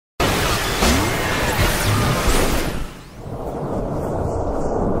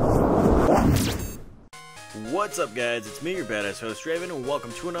What's up, guys? It's me, your badass host, Draven, and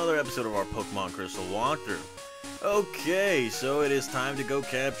welcome to another episode of our Pokemon Crystal walkthrough. Okay, so it is time to go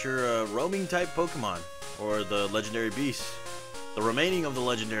capture roaming type Pokemon, or the legendary beasts, the remaining of the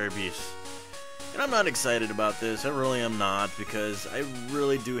legendary beasts. And I'm not excited about this. I really am not, because I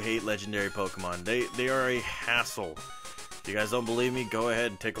really do hate legendary Pokemon. They are a hassle. If you guys don't believe me, go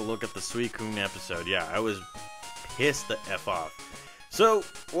ahead and take a look at the Suicune episode. Yeah, I was pissed the F off. So,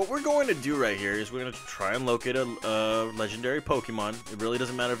 what we're going to do right here is we're going to try and locate a legendary Pokemon. It really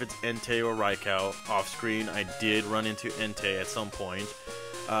doesn't matter if it's Entei or Raikou. Off screen, I did run into Entei at some point.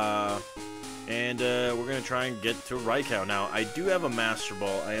 And we're going to try and get to Raikou. Now, I do have a Master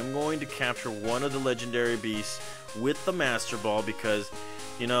Ball. I am going to capture one of the legendary beasts with the Master Ball because,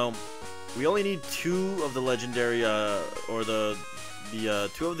 you know, we only need two of the legendary, two of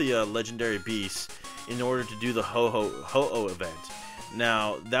the legendary beasts in order to do the Ho-Oh event.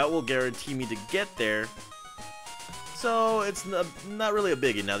 Now, that will guarantee me to get there, so it's not really a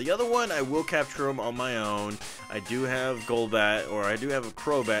biggie. Now, the other one, I will capture him on my own. I do have Golbat, or I do have a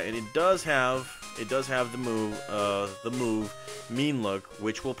Crobat, and it does have the move Mean Look,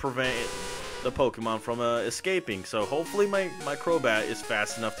 which will prevent the Pokemon from escaping. So hopefully my Crobat is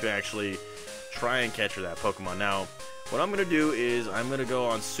fast enough to actually try and capture that Pokemon. Now, what I'm going to do is I'm going to go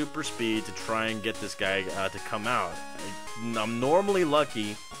on super speed to try and get this guy to come out. I'm normally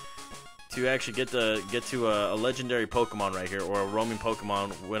lucky to actually get to a legendary Pokemon right here, or a roaming Pokemon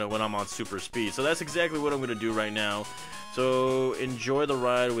when I'm on super speed. So that's exactly what I'm going to do right now. So enjoy the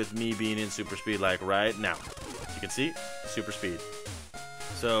ride with me being in super speed like right now. As you can see, super speed.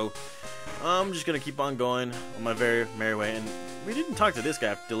 So I'm just going to keep on going on my very merry way. And we didn't talk to this guy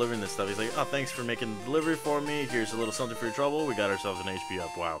after delivering this stuff. He's like, oh, thanks for making the delivery for me. Here's a little something for your trouble. We got ourselves an HP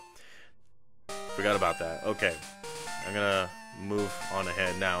up. Wow. Forgot about that. Okay. I'm gonna move on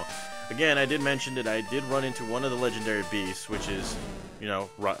ahead. Now, again, I did mention that I did run into one of the legendary beasts, which is, you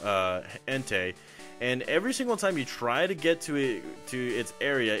know, Entei. And every single time you try to get to its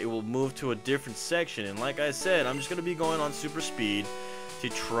area, it will move to a different section. And like I said, I'm just gonna be going on super speed to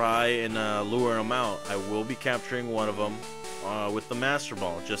try and lure him out. I will be capturing one of them with the Master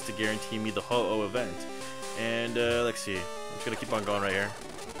Ball, just to guarantee me the Ho-Oh event. And let's see. I'm just gonna keep on going right here.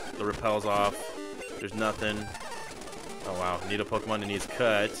 The repel's off. There's nothing. Oh wow, need a Pokemon that needs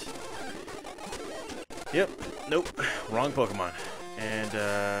cut. Yep, nope, wrong Pokemon. And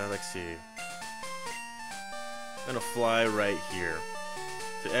let's see. I'm gonna fly right here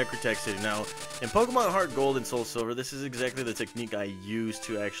to Ecruteak City. Now, in Pokemon Heart Gold and Soul Silver, this is exactly the technique I use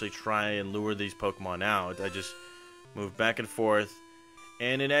to actually try and lure these Pokemon out. I just move back and forth,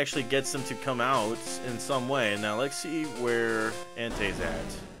 and it actually gets them to come out in some way. Now, let's see where Entei's at.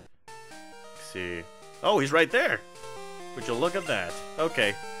 Let's see. Oh, he's right there. Would you look at that?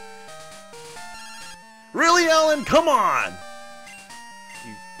 Okay. Really, Ellen? Come on!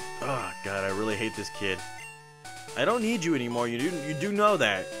 Oh, God, I really hate this kid. I don't need you anymore. You do know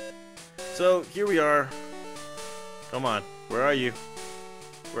that. So, here we are. Come on. Where are you?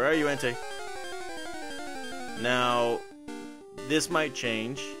 Where are you, Entei? Now, this might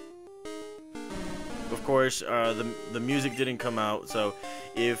change. Of course, the music didn't come out, so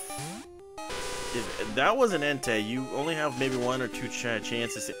if that was an Entei, you only have maybe one or two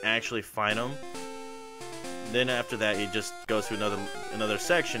chances to actually find him. Then after that, it just goes to another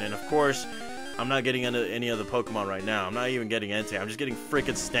section. And of course, I'm not getting into any other Pokemon right now. I'm not even getting Entei. I'm just getting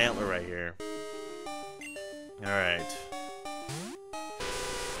freaking Stantler right here. All right.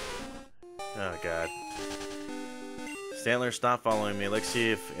 Oh God. Stantler, stop following me. Let's see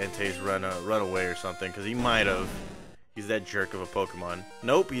if Entei's run away or something, because he might have. He's that jerk of a Pokemon.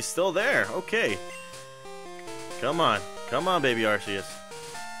 Nope, he's still there. Okay. Come on. Come on, baby Arceus.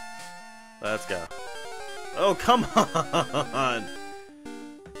 Let's go. Oh, come on.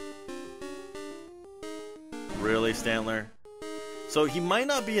 Really, Stantler? So he might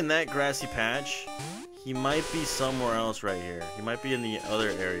not be in that grassy patch. He might be somewhere else right here. He might be in the other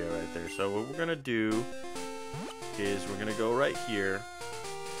area right there. So what we're going to do is we're going to go right here.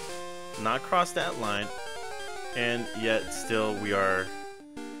 Not cross that line. And yet, still, we are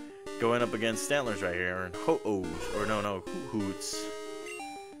going up against Stantlers right here, and Ho-Ohs, or no, Hoots.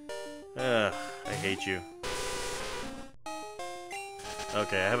 Ugh, I hate you.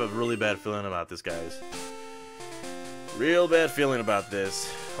 Okay, I have a really bad feeling about this, guys. Real bad feeling about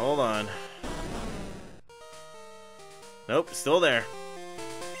this. Hold on. Nope, still there.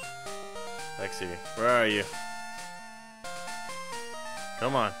 Lexi, where are you?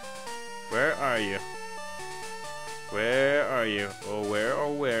 Come on. Where are you? Where are you? Oh,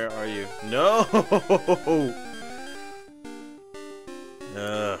 where are you? No!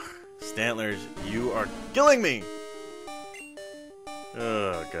 Ugh. Stantlers, you are killing me!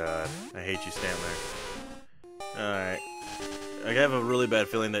 Oh god, I hate you, Stammer. Alright. I have a really bad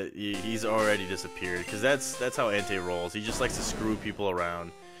feeling that he's already disappeared, because that's how Entei rolls. He just likes to screw people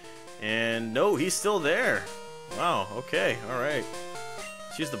around. And no, he's still there. Wow, okay, alright.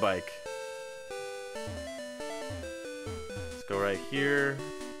 Let's use the bike. Let's go right here.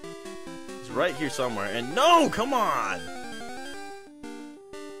 He's right here somewhere, and no, come on!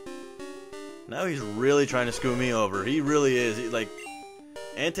 Now he's really trying to screw me over. He really is.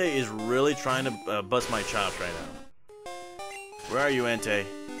 Entei is really trying to bust my chops right now. Where are you, Entei?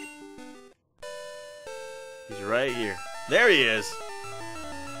 He's right here. There he is!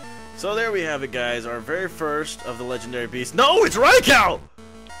 So there we have it, guys. Our very first of the legendary beasts. No, it's Raikou!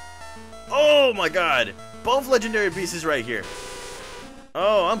 Oh my god. Both legendary beasts right here.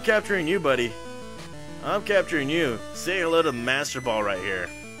 Oh, I'm capturing you, buddy. I'm capturing you. Say hello to Master Ball right here.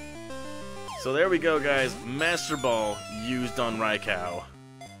 So there we go, guys. Master Ball used on Raikou.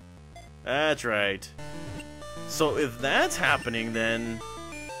 That's right. So if that's happening, then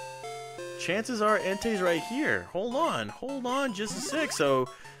chances are Entei's right here. Hold on just a sec. So,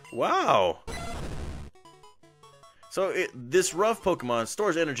 wow. So this rough Pokemon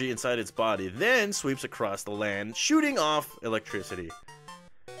stores energy inside its body, then sweeps across the land, shooting off electricity.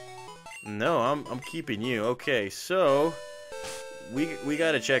 No, I'm keeping you. Okay, so we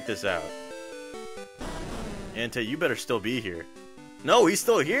gotta check this out. Entei, you better still be here. No, he's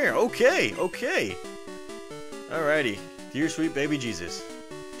still here. Okay, okay. Alrighty. Dear sweet baby Jesus,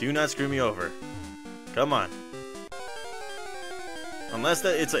 do not screw me over. Come on. Unless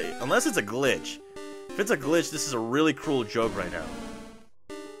it's a glitch. If it's a glitch, this is a really cruel joke right now.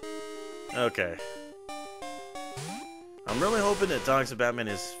 Okay. I'm really hoping that Dogs of Batman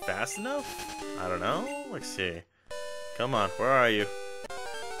is fast enough. I don't know. Let's see. Come on, where are you?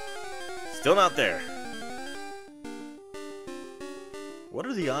 Still not there. What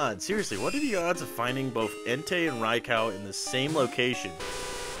are the odds? Seriously, what are the odds of finding both Entei and Raikou in the same location?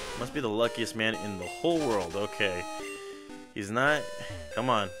 Must be the luckiest man in the whole world. Okay. He's not... Come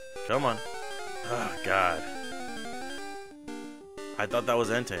on. Come on. Oh, God. I thought that was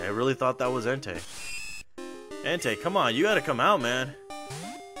Entei. I really thought that was Entei. Entei, come on. You gotta come out, man.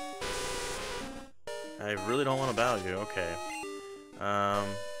 I really don't want to battle you. Okay.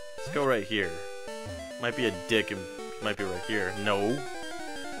 Let's go right here. Might be a dick and might be right here. No.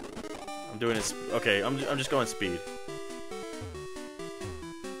 I'm doing it. Okay, I'm just going speed.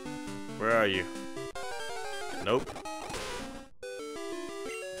 Where are you? Nope.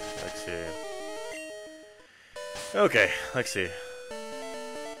 Let's see. Okay, let's see.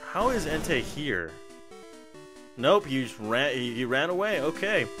 How is Entei here? Nope, he ran away.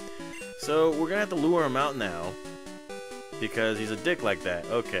 Okay. So we're gonna have to lure him out now because he's a dick like that.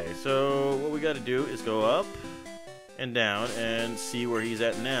 Okay, so what we gotta do is go up and down and see where he's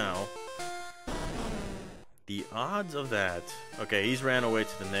at now. The odds of that. Okay, he's ran away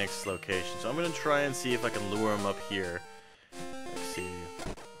to the next location. So I'm going to try and see if I can lure him up here. Let's see.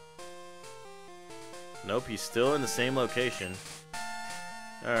 Nope, he's still in the same location.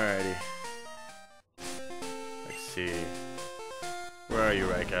 Alrighty. Let's see. Where are you,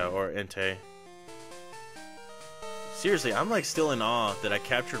 Raikou? Or Entei? Seriously, I'm like still in awe that I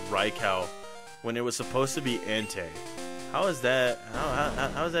captured Raikou when it was supposed to be Entei. How is that?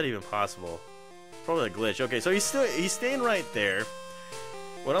 How is that even possible? Probably a glitch. Okay, so he's staying right there.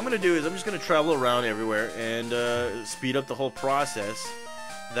 What I'm gonna do is I'm just gonna travel around everywhere and speed up the whole process.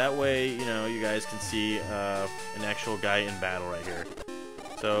 That way, you know, you guys can see an actual guy in battle right here.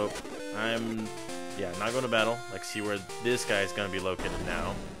 So I'm not going to battle. Like, see where this guy is gonna be located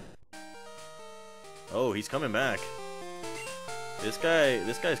now. Oh, he's coming back. This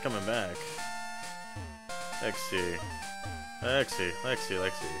guy's coming back. Let's see. Let's see.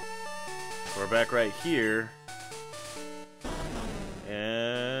 We're back right here.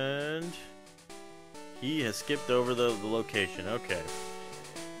 And he has skipped over the location. Okay.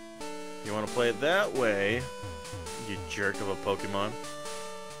 You want to play it that way, you jerk of a Pokemon.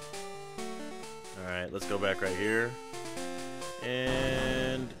 Alright, let's go back right here.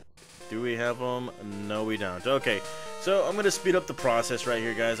 And do we have them? No, we don't. Okay, so I'm going to speed up the process right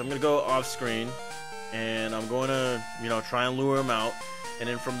here, guys. I'm going to go off screen. And I'm going to, you know, try and lure him out. And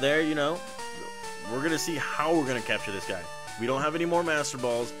then from there, you know, we're going to see how we're going to capture this guy. We don't have any more Master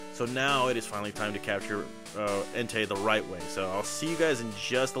Balls, so now it is finally time to capture Entei the right way. So I'll see you guys in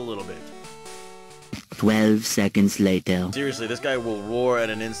just a little bit. 12 seconds later. Seriously, this guy will roar at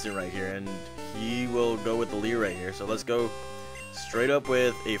an instant right here, and he will go with the lead right here. So let's go straight up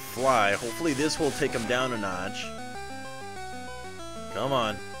with a fly. Hopefully this will take him down a notch. Come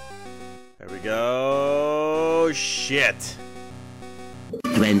on. There we go. Shit.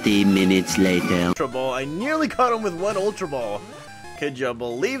 20 minutes later. Ultra Ball. I nearly caught him with one Ultra Ball. Could you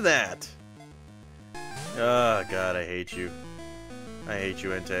believe that? Oh, God, I hate you. I hate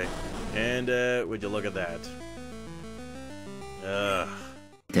you, Entei. And, would you look at that? Ugh.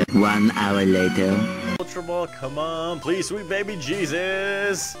 1 hour later. Ultra Ball, come on. Please, sweet baby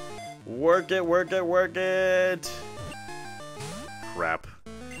Jesus. Work it, work it, work it. Crap.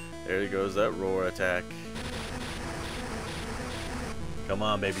 There goes that roar attack. Come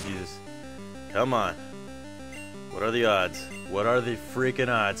on, baby Jesus. Come on. What are the odds? What are the freaking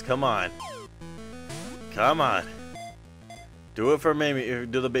odds? Come on. Come on. Do it for Mamie.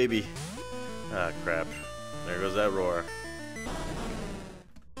 Do the baby. Ah, crap. There goes that roar.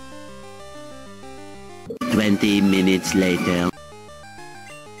 20 minutes later.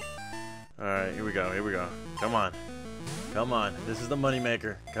 Alright, here we go. Here we go. Come on. Come on. This is the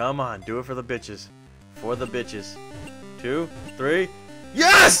moneymaker. Come on. Do it for the bitches. For the bitches. 2, 3.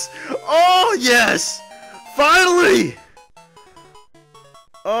 Yes! Oh, yes! Finally!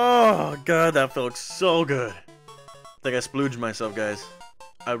 Oh, God, that felt so good. I think I splooged myself, guys.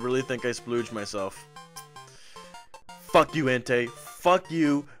 I really think I splooged myself. Fuck you, Entei. Fuck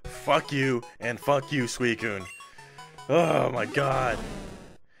you, and fuck you, Suicune. Oh, my God.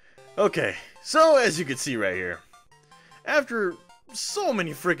 Okay, so as you can see right here, after so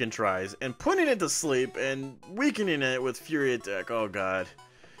many freaking tries, and putting it to sleep, and weakening it with Fury Attack, oh God.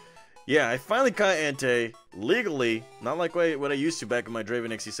 Yeah, I finally caught Entei legally, not like what I used to back in my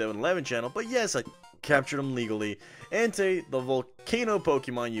Draven XC711 channel, but yes, I captured him legally. Entei, the volcano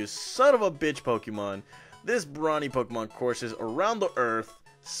Pokemon, you son of a bitch Pokemon. This brawny Pokemon courses around the earth,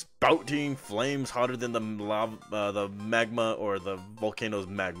 spouting flames hotter than the lava, the magma, or the volcano's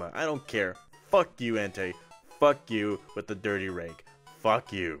magma. I don't care. Fuck you, Entei. Fuck you with the dirty rake.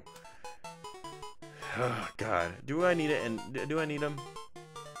 Fuck you. Oh God, do I need it? And do I need him?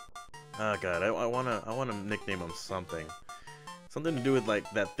 Oh God, I wanna nickname him something. Something to do with like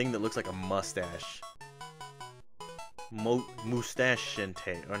that thing that looks like a mustache. Mustache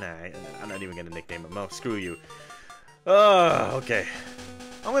Entei. Oh nah, I'm not even gonna nickname him. No, screw you. Oh, okay.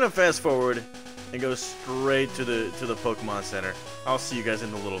 I'm gonna fast forward and go straight to the Pokemon Center. I'll see you guys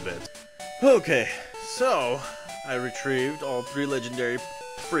in a little bit. Okay, so I retrieved all 3 legendary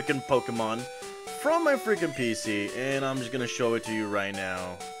freaking Pokemon from my freaking PC, and I'm just gonna show it to you right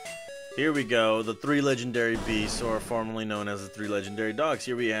now. Here we go, the 3 legendary beasts, or formerly known as the 3 legendary dogs.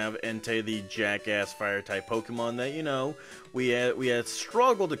 Here we have Entei, the jackass fire-type Pokemon that, you know, we had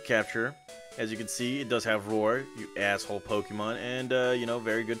struggled to capture. As you can see, it does have Roar, you asshole Pokemon, and, you know,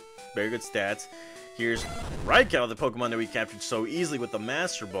 very good stats. Here's Raikou, the Pokemon that we captured so easily with the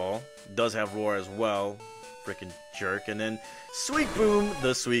Master Ball. Does have Roar as well. Freaking jerk. And then Sweet Boom,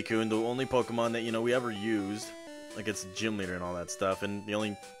 the Suicune, the only Pokemon that, you know, we ever used against the gym leader and all that stuff, and the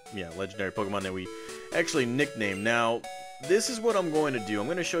only, yeah, legendary Pokemon that we actually nicknamed. Now, this is what I'm going to do. I'm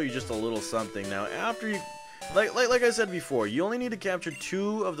going to show you just a little something. Now, after you, like I said before, you only need to capture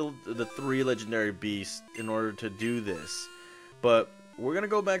 2 of the 3 legendary beasts in order to do this. But we're going to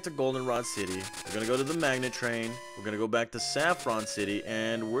go back to Goldenrod City. We're going to go to the Magnet Train. We're going to go back to Saffron City,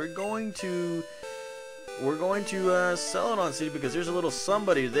 and we're going to Celadon City, because there's a little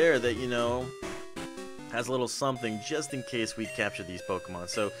somebody there that, you know, has a little something just in case we capture these Pokemon.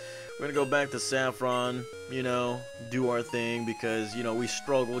 So we're gonna go back to Saffron, you know, do our thing, because, you know, we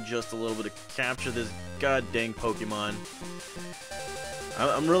struggled just a little bit to capture this god dang Pokemon.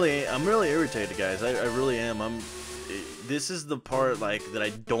 I'm really irritated, guys. I really am. This is the part, like, that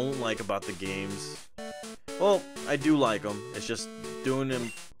I don't like about the games. Well, I do like them. It's just doing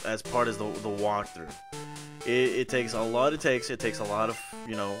them as part of the walkthrough. It takes a lot. It takes a lot of,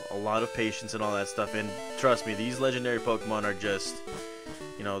 you know, a lot of patience and all that stuff. And trust me, these legendary Pokemon are just,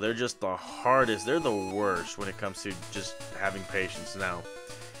 you know, they're just the hardest. They're the worst when it comes to just having patience. Now,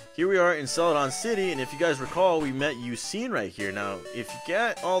 here we are in Celadon City, and if you guys recall, we met Ucine right here. Now, if you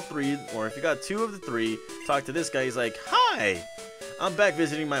got all 3, or if you got 2 of the 3, talk to this guy. He's like, "Hi, I'm back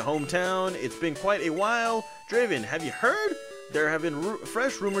visiting my hometown. It's been quite a while. Draven, have you heard? There have been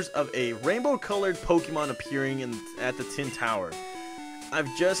fresh rumors of a rainbow-colored Pokemon appearing at the Tin Tower.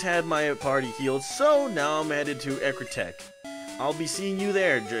 I've just had my party healed, so now I'm headed to Ecrotech. I'll be seeing you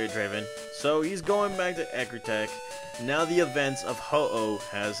there, Draven." So he's going back to Ecrotech. Now the events of Ho-Oh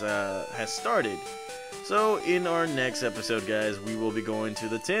has started. So in our next episode, guys, we will be going to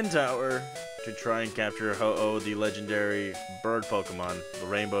the Tin Tower to try and capture Ho-Oh, the legendary bird Pokemon, the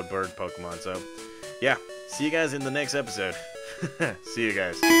rainbow bird Pokemon. So yeah, see you guys in the next episode. See you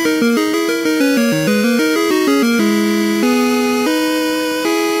guys.